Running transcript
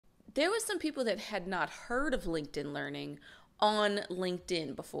there were some people that had not heard of LinkedIn Learning on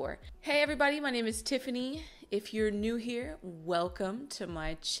LinkedIn before. Hey everybody, my name is Tiffany. If you're new here, welcome to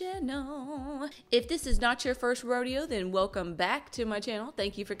my channel. If this is not your first rodeo, then welcome back to my channel.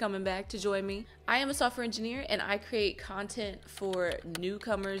 Thank you for coming back to join me. I am a software engineer and I create content for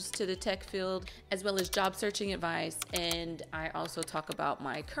newcomers to the tech field, as well as job searching advice. And I also talk about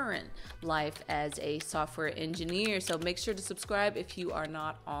my current life as a software engineer. So make sure to subscribe if you are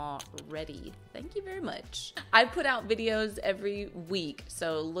not already. Thank you very much. I put out videos every week,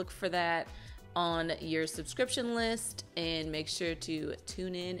 so look for that on your subscription list and make sure to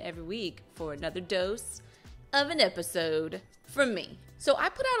tune in every week for another dose of an episode from me. So I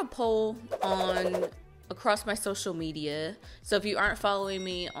put out a poll across my social media. So if you aren't following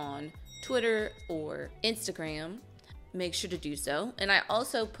me on Twitter or Instagram, make sure to do so. And I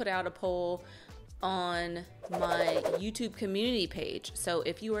also put out a poll on my YouTube community page. So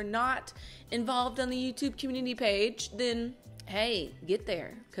if you are not involved on the YouTube community page, then hey, get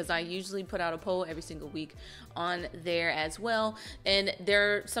there, because I usually put out a poll every single week on there as well. And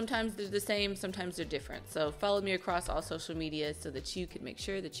sometimes they're the same, sometimes they're different. So follow me across all social media so that you can make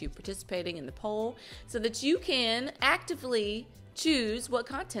sure that you're participating in the poll so that you can actively choose what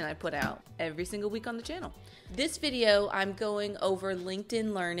content I put out every single week on the channel. This video, I'm going over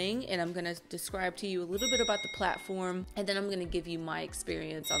LinkedIn Learning, and I'm going to describe to you a little bit about the platform, and then I'm going to give you my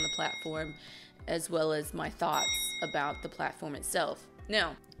experience on the platform as well as my thoughts about the platform itself.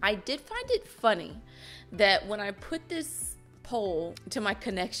 Now, I did find it funny that when I put this poll to my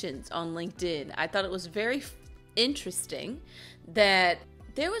connections on LinkedIn, I thought it was very interesting that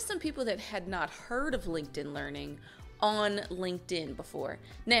there were some people that had not heard of LinkedIn Learning on LinkedIn before.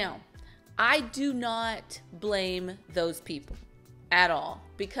 Now, I do not blame those people at all,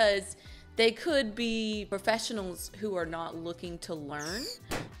 because they could be professionals who are not looking to learn.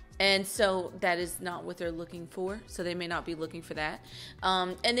 And so that is not what they're looking for. So they may not be looking for that.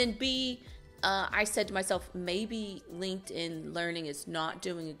 And then B, I said to myself, maybe LinkedIn Learning is not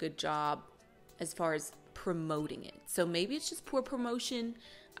doing a good job as far as promoting it. So maybe it's just poor promotion.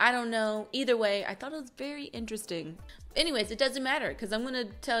 I don't know. Either way, I thought it was very interesting. Anyways, it doesn't matter, because I'm going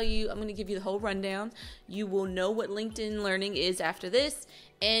to give you the whole rundown. You will know what LinkedIn Learning is after this,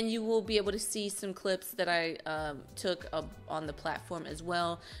 and you will be able to see some clips that I took on the platform as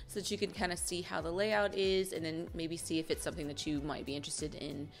well, so that you can kind of see how the layout is, and then maybe see if it's something that you might be interested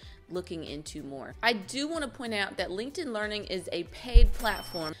in looking into more. I do want to point out that LinkedIn Learning is a paid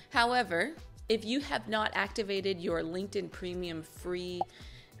platform. However, if you have not activated your LinkedIn Premium free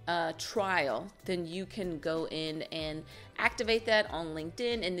trial, then you can go in and activate that on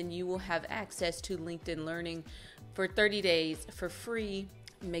LinkedIn, and then you will have access to LinkedIn Learning for 30 days for free.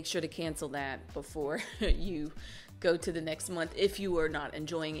 Make sure to cancel that before you go to the next month if you are not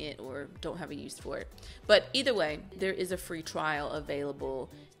enjoying it or don't have a use for it. But either way, there is a free trial available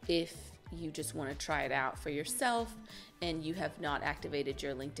if you just want to try it out for yourself and you have not activated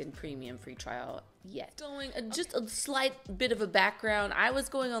your LinkedIn Premium free trial yet. Just a slight bit of a background. I was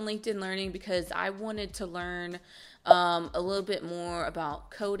going on LinkedIn Learning because I wanted to learn a little bit more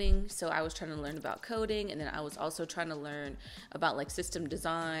about coding. So I was trying to learn about coding, and then I was also trying to learn about like system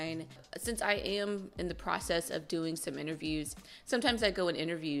design. Since I am in the process of doing some interviews, sometimes I go in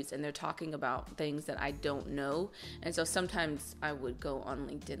interviews and they're talking about things that I don't know. And so sometimes I would go on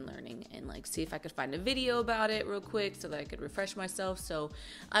LinkedIn Learning and like see if I could find a video about it real quick so that I could refresh myself, so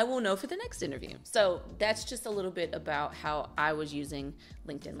I will know for the next interview. So that's just a little bit about how I was using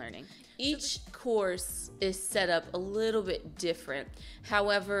LinkedIn Learning. Each course is set up a little bit different.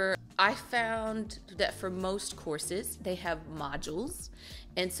 However, I found that for most courses, they have modules.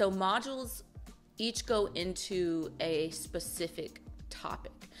 And so modules each go into a specific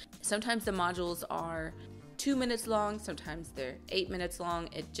topic. Sometimes the modules are 2 minutes long, sometimes they're 8 minutes long.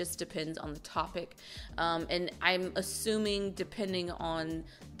 It just depends on the topic. And I'm assuming depending on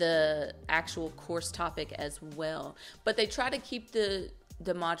the actual course topic as well. But they try to keep the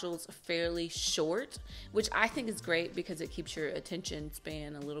modules fairly short, which I think is great because it keeps your attention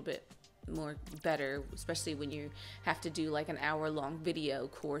span a little bit more better, especially when you have to do like an hour-long video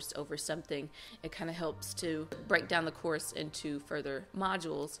course over something. It kind of helps to break down the course into further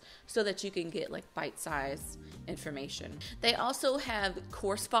modules so that you can get like bite-sized information. They also have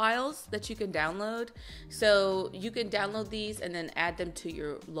course files that you can download. So you can download these and then add them to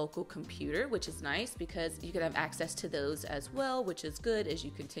your local computer, which is nice because you can have access to those as well, which is good as you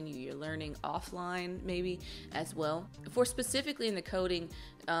continue your learning offline maybe as well. For specifically in the coding,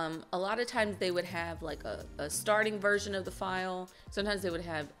 a lot lot of times they would have like a starting version of the file. Sometimes they would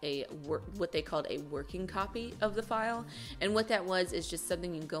have what they called a working copy of the file. And what that was is just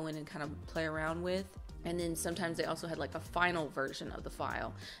something you can go in and kind of play around with. And then sometimes they also had like a final version of the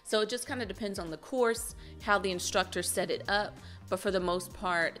file. So it just kind of depends on the course, how the instructor set it up. But for the most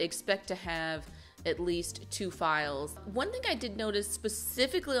part, expect to have at least 2 files. One thing I did notice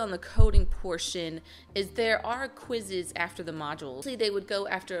specifically on the coding portion is there are quizzes after the modules. They would go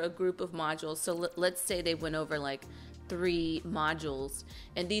after a group of modules. So let's say they went over like 3 modules,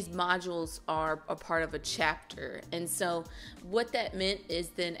 and these modules are a part of a chapter. And so what that meant is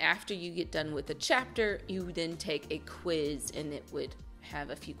then after you get done with the chapter, you then take a quiz, and it would have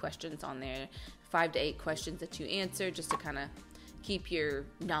a few questions on there, 5 to 8 questions that you answer, just to kind of keep your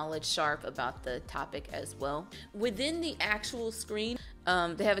knowledge sharp about the topic as well. Within the actual screen,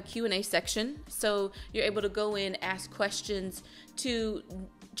 they have a Q&A section, so you're able to go in, ask questions to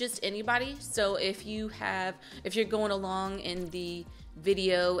just anybody. So if you're going along in the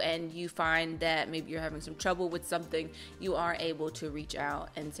video and you find that maybe you're having some trouble with something, you are able to reach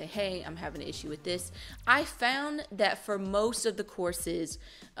out and say, hey, I'm having an issue with this. I found that for most of the courses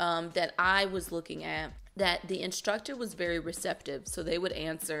that I was looking at, that the instructor was very receptive, so they would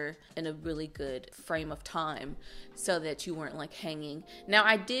answer in a really good frame of time so that you weren't like hanging. Now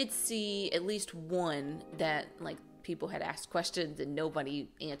I did see at least one that like people had asked questions and nobody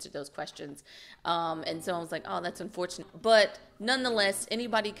answered those questions, and so I was like, oh, that's unfortunate. But nonetheless,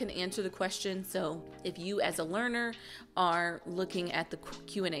 anybody can answer the question. So if you as a learner are looking at the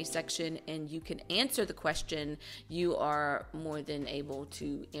Q&A section and you can answer the question, you are more than able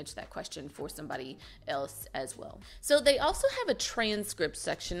to answer that question for somebody else as well. So they also have a transcript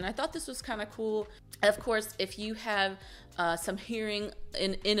section. I thought this was kind of cool. Of course, if you have some hearing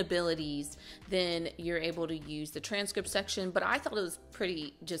inabilities, then you're able to use the transcript section. But I thought it was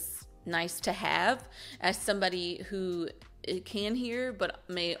pretty just nice to have as somebody who can hear but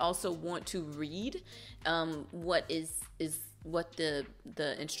may also want to read what the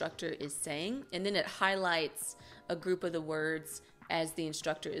instructor is saying, and then it highlights a group of the words as the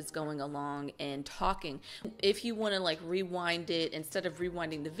instructor is going along and talking. If you want to like rewind it, instead of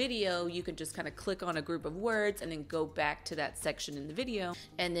rewinding the video, you can just kind of click on a group of words and then go back to that section in the video,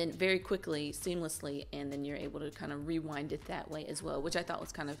 and then very quickly, seamlessly, and then you're able to kind of rewind it that way as well, which I thought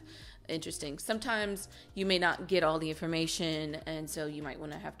was kind of interesting. Sometimes you may not get all the information, and so you might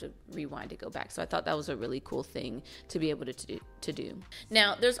want to have to rewind it, go back. So I thought that was a really cool thing to be able to do.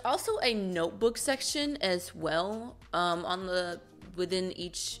 Now, there's also a notebook section as well within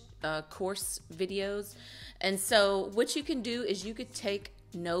each course videos. And so what you can do is you could take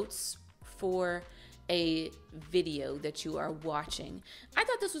notes for a video that you are watching. I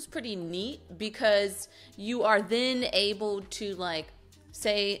thought this was pretty neat because you are then able to like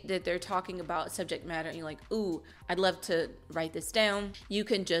say that they're talking about subject matter and you're like, ooh, I'd love to write this down. You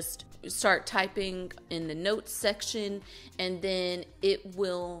can just start typing in the notes section, and then it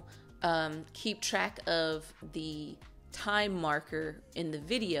will keep track of the time marker in the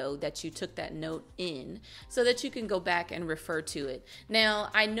video that you took that note in, so that you can go back and refer to it. Now,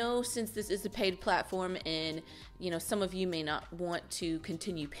 I know since this is a paid platform and some of you may not want to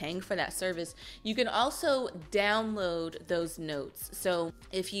continue paying for that service, you can also download those notes. So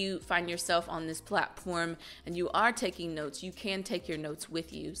if you find yourself on this platform and you are taking notes, you can take your notes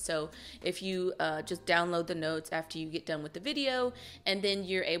with you. So if you just download the notes after you get done with the video, and then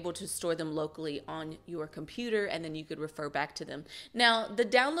you're able to store them locally on your computer, and then you could refer back to them. Now, the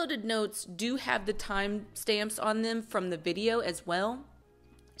downloaded notes do have the time stamps on them from the video as well.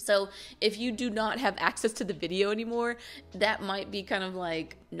 So if you do not have access to the video anymore, that might be kind of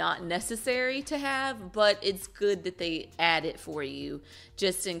like not necessary to have, but it's good that they add it for you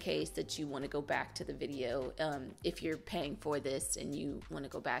just in case that you want to go back to the video if you're paying for this and you want to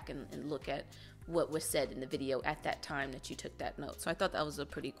go back and look at what was said in the video at that time that you took that note. So I thought that was a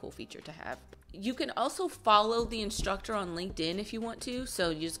pretty cool feature to have. You can also follow the instructor on LinkedIn if you want to. So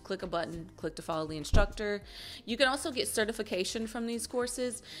you just click a button, click to follow the instructor. You can also get certification from these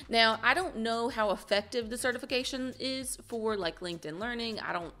courses. Now, I don't know how effective the certification is for like LinkedIn Learning.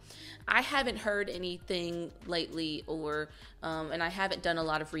 I haven't heard anything lately, or and I haven't done a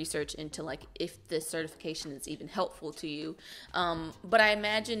lot of research into like if the certification is even helpful to you. But I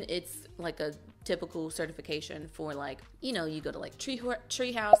imagine it's like a typical certification for like, you know, you go to like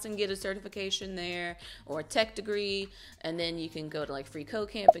Treehouse and get a certification there, or a tech degree, and then you can go to like Free Code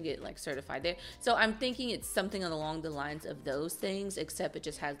Camp and get like certified there. So I'm thinking it's something along the lines of those things, except it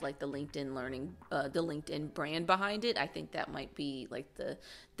just has like the LinkedIn learning, the LinkedIn brand behind it. I think that might be like the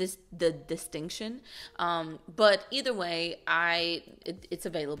distinction. But either way, it's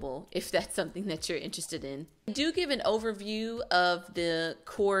available if that's something that you're interested in. I do give an overview of the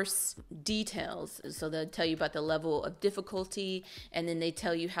course details. So they'll tell you about the level of difficulty, and then they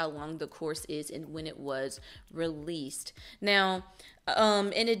tell you how long the course is and when it was released. Now,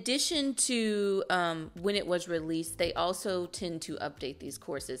 in addition to when it was released, they also tend to update these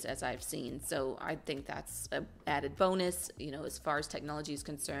courses, as I've seen. So I think that's an added bonus. You know, as far as technology is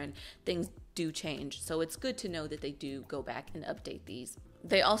concerned, things do change. So it's good to know that they do go back and update these.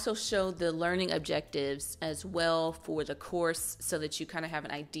 They also show the learning objectives as well for the course, so that you kind of have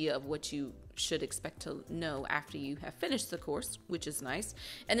an idea of what you should expect to know after you have finished the course, which is nice.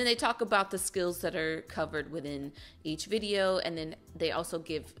 And then they talk about the skills that are covered within each video, and then they also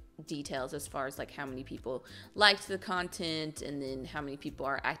give details as far as like how many people liked the content, and then how many people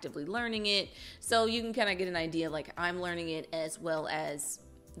are actively learning it. So you can kind of get an idea, like, I'm learning it as well as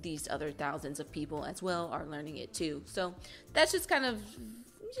these other thousands of people as well are learning it too. So that's just kind of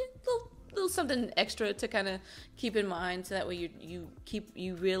a little something extra to kind of keep in mind, so that way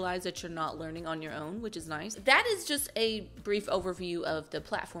you realize that you're not learning on your own, which is nice. That is just a brief overview of the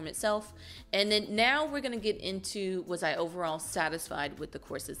platform itself. And then now we're going to get into, was I overall satisfied with the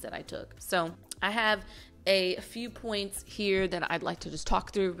courses that I took? So I have a few points here that I'd like to just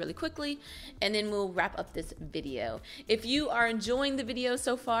talk through really quickly, and then we'll wrap up this video. If you are enjoying the video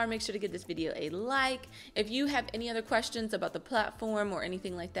so far, make sure to give this video a like. If you have any other questions about the platform or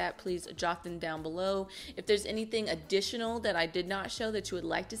anything like that, please drop them down below. If there's anything additional that I did not show that you would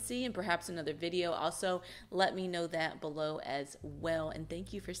like to see in perhaps another video, also let me know that below as well. And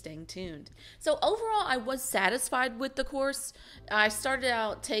thank you for staying tuned. So overall, I was satisfied with the course. I started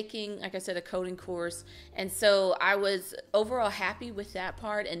out taking, like I said, a coding course, and so I was overall happy with that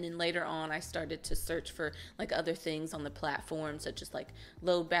part. And then later on, I started to search for like other things on the platform, such as like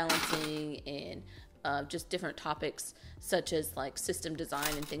load balancing and just different topics such as like system design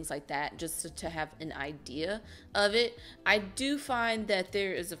and things like that, just to have an idea of it. I do find that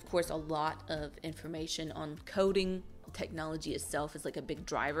there is, of course, a lot of information on coding. Technology itself is like a big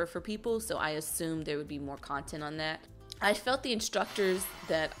driver for people, so I assume there would be more content on that. I felt the instructors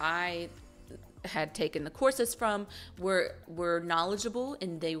that I had taken the courses from were knowledgeable,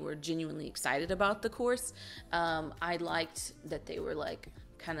 and they were genuinely excited about the course. I liked that they were like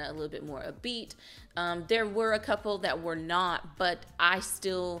kind of a little bit more upbeat. There were a couple that were not, but I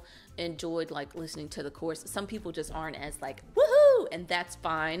still enjoyed like listening to the course. Some people just aren't as like woohoo, and that's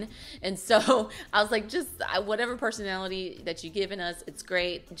fine. And so I was like, just whatever personality that you've given us, it's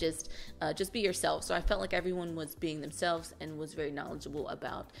great. Just be yourself. So I felt like everyone was being themselves and was very knowledgeable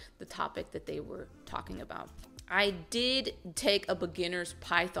about the topic that they were talking about. I did take a beginner's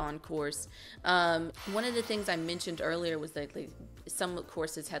Python course. One of the things I mentioned earlier was that some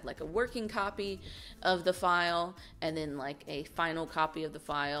courses had like a working copy of the file, and then like a final copy of the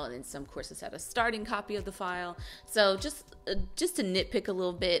file, and then some courses had a starting copy of the file. So just to nitpick a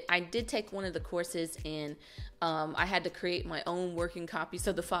little bit, I did take one of the courses, and I had to create my own working copies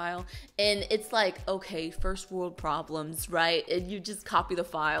of the file. And it's like, okay, first world problems, right? And you just copy the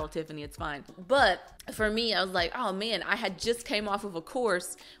file, Tiffany, it's fine. But for me, I was like, oh man, I had just came off of a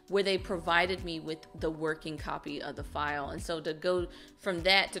course where they provided me with the working copy of the file. And so to go from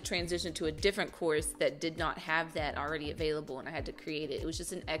that to transition to a different course that did not have that already available, and I had to create it, it was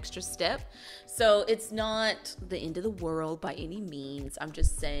just an extra step. So it's not the end of the world by any means. I'm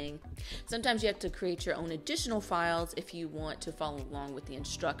just saying sometimes you have to create your own additional files if you want to follow along with the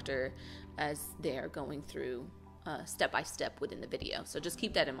instructor as they are going through step by step within the video. So just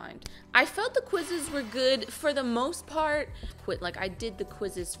keep that in mind. I felt the quizzes were good for the most part. Like I did the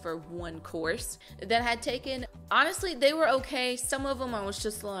quizzes for one course that I had taken. Honestly, they were okay. Some of them I was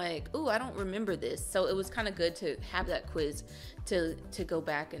just like, ooh, I don't remember this. So it was kind of good to have that quiz to go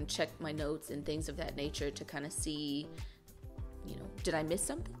back and check my notes and things of that nature to kind of see, you know, did I miss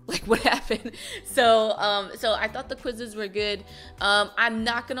something? Like what happened? So I thought the quizzes were good. I'm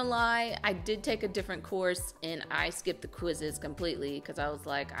not gonna lie, I did take a different course and I skipped the quizzes completely because I was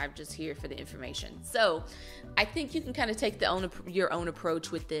like, I'm just here for the information. So I think you can kind of take your own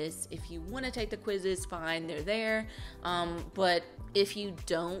approach with this. If you want to take the quizzes, fine, they're there. But if you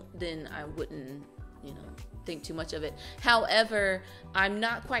don't, then I wouldn't, you know, think too much of it. However, I'm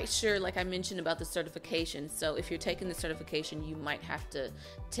not quite sure, like I mentioned, about the certification. So if you're taking the certification, you might have to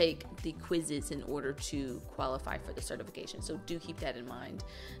take the quizzes in order to qualify for the certification. So do keep that in mind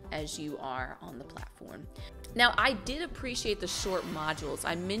as you are on the platform. Now, I did appreciate the short modules.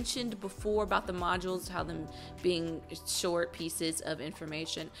 I mentioned before about the modules, how them being short pieces of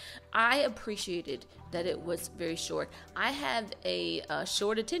information. I appreciated that it was very short. I have a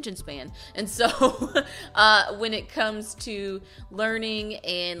short attention span, and so when it comes to learning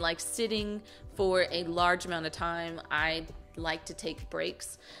and like sitting for a large amount of time, I like to take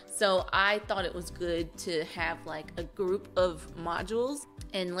breaks. So I thought it was good to have like a group of modules,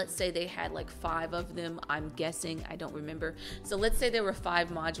 and let's say they had like 5 of them, I'm guessing, I don't remember. So let's say there were 5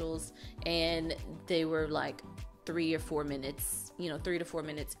 modules and they were like 3 or 4 minutes, 3 to 4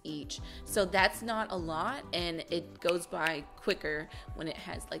 minutes each. So that's not a lot, and it goes by quicker when it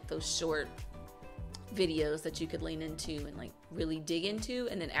has like those short videos that you could lean into and like really dig into,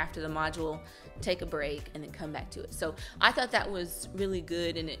 and then after the module take a break and then come back to it. So I thought that was really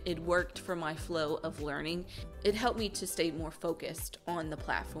good, and it worked for my flow of learning. It helped me to stay more focused on the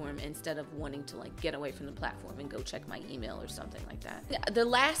platform instead of wanting to like get away from the platform and go check my email or something like that. The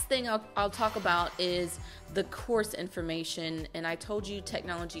last thing I'll talk about is the course information, and I told you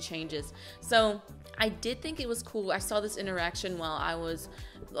technology changes. So I did think it was cool. I saw this interaction while I was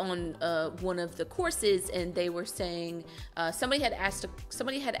on one of the courses, and they were saying somebody had asked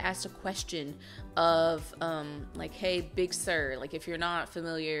a question of like, hey, Big Sur, like if you're not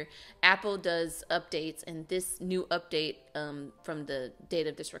familiar, Apple does updates, and this new update from the date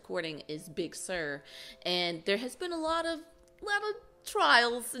of this recording is Big Sur, and there has been a lot of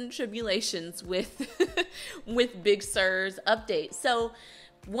trials and tribulations with with Big Sur's update. So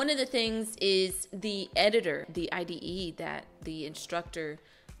one of the things is the editor, the IDE that the instructor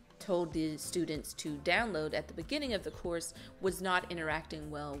told the students to download at the beginning of the course was not interacting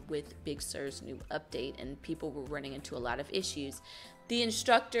well with Big Sur's new update, and people were running into a lot of issues. The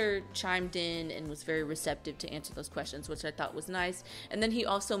instructor chimed in and was very receptive to answer those questions, which I thought was nice. And then he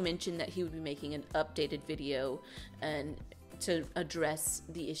also mentioned that he would be making an updated video and to address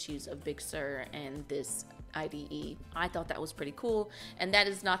the issues of Big Sur and this IDE. I thought that was pretty cool, and that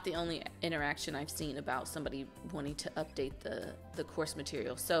is not the only interaction I've seen about somebody wanting to update the course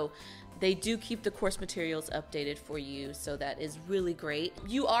material. So they do keep the course materials updated for you, so that is really great.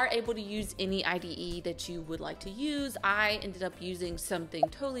 You are able to use any IDE that you would like to use. I ended up using something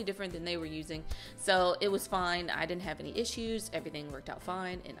totally different than they were using, so it was fine. I didn't have any issues. Everything worked out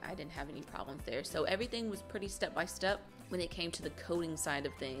fine, and I didn't have any problems there. So everything was pretty step by step when it came to the coding side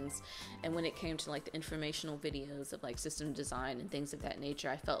of things, and when it came to like the informational videos of like system design and things of that nature.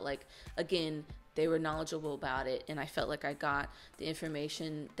 I felt like, again, they were knowledgeable about it, and I felt like I got the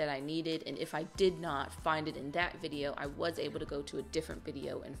information that I needed. And if I did not find it in that video, I was able to go to a different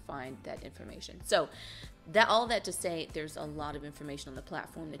video and find that information. So all that to say, there's a lot of information on the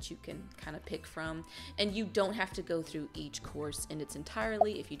platform that you can kind of pick from, and you don't have to go through each course in its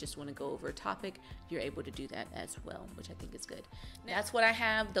entirety. If you just want to go over a topic, you're able to do that as well, which I think is good. That's what I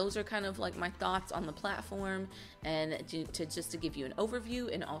have. Those are kind of like my thoughts on the platform, and just to give you an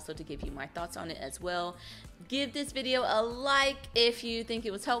overview, and also to give you my thoughts on it as well. Give this video a like if you think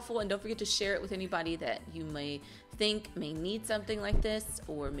it was helpful, and don't forget to share it with anybody that you may think may need something like this,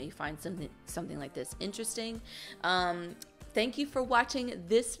 or may find something like this interesting. Thank you for watching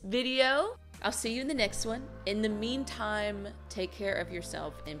this video. I'll see you in the next one. In the meantime, take care of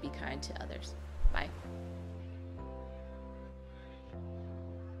yourself and be kind to others. Bye.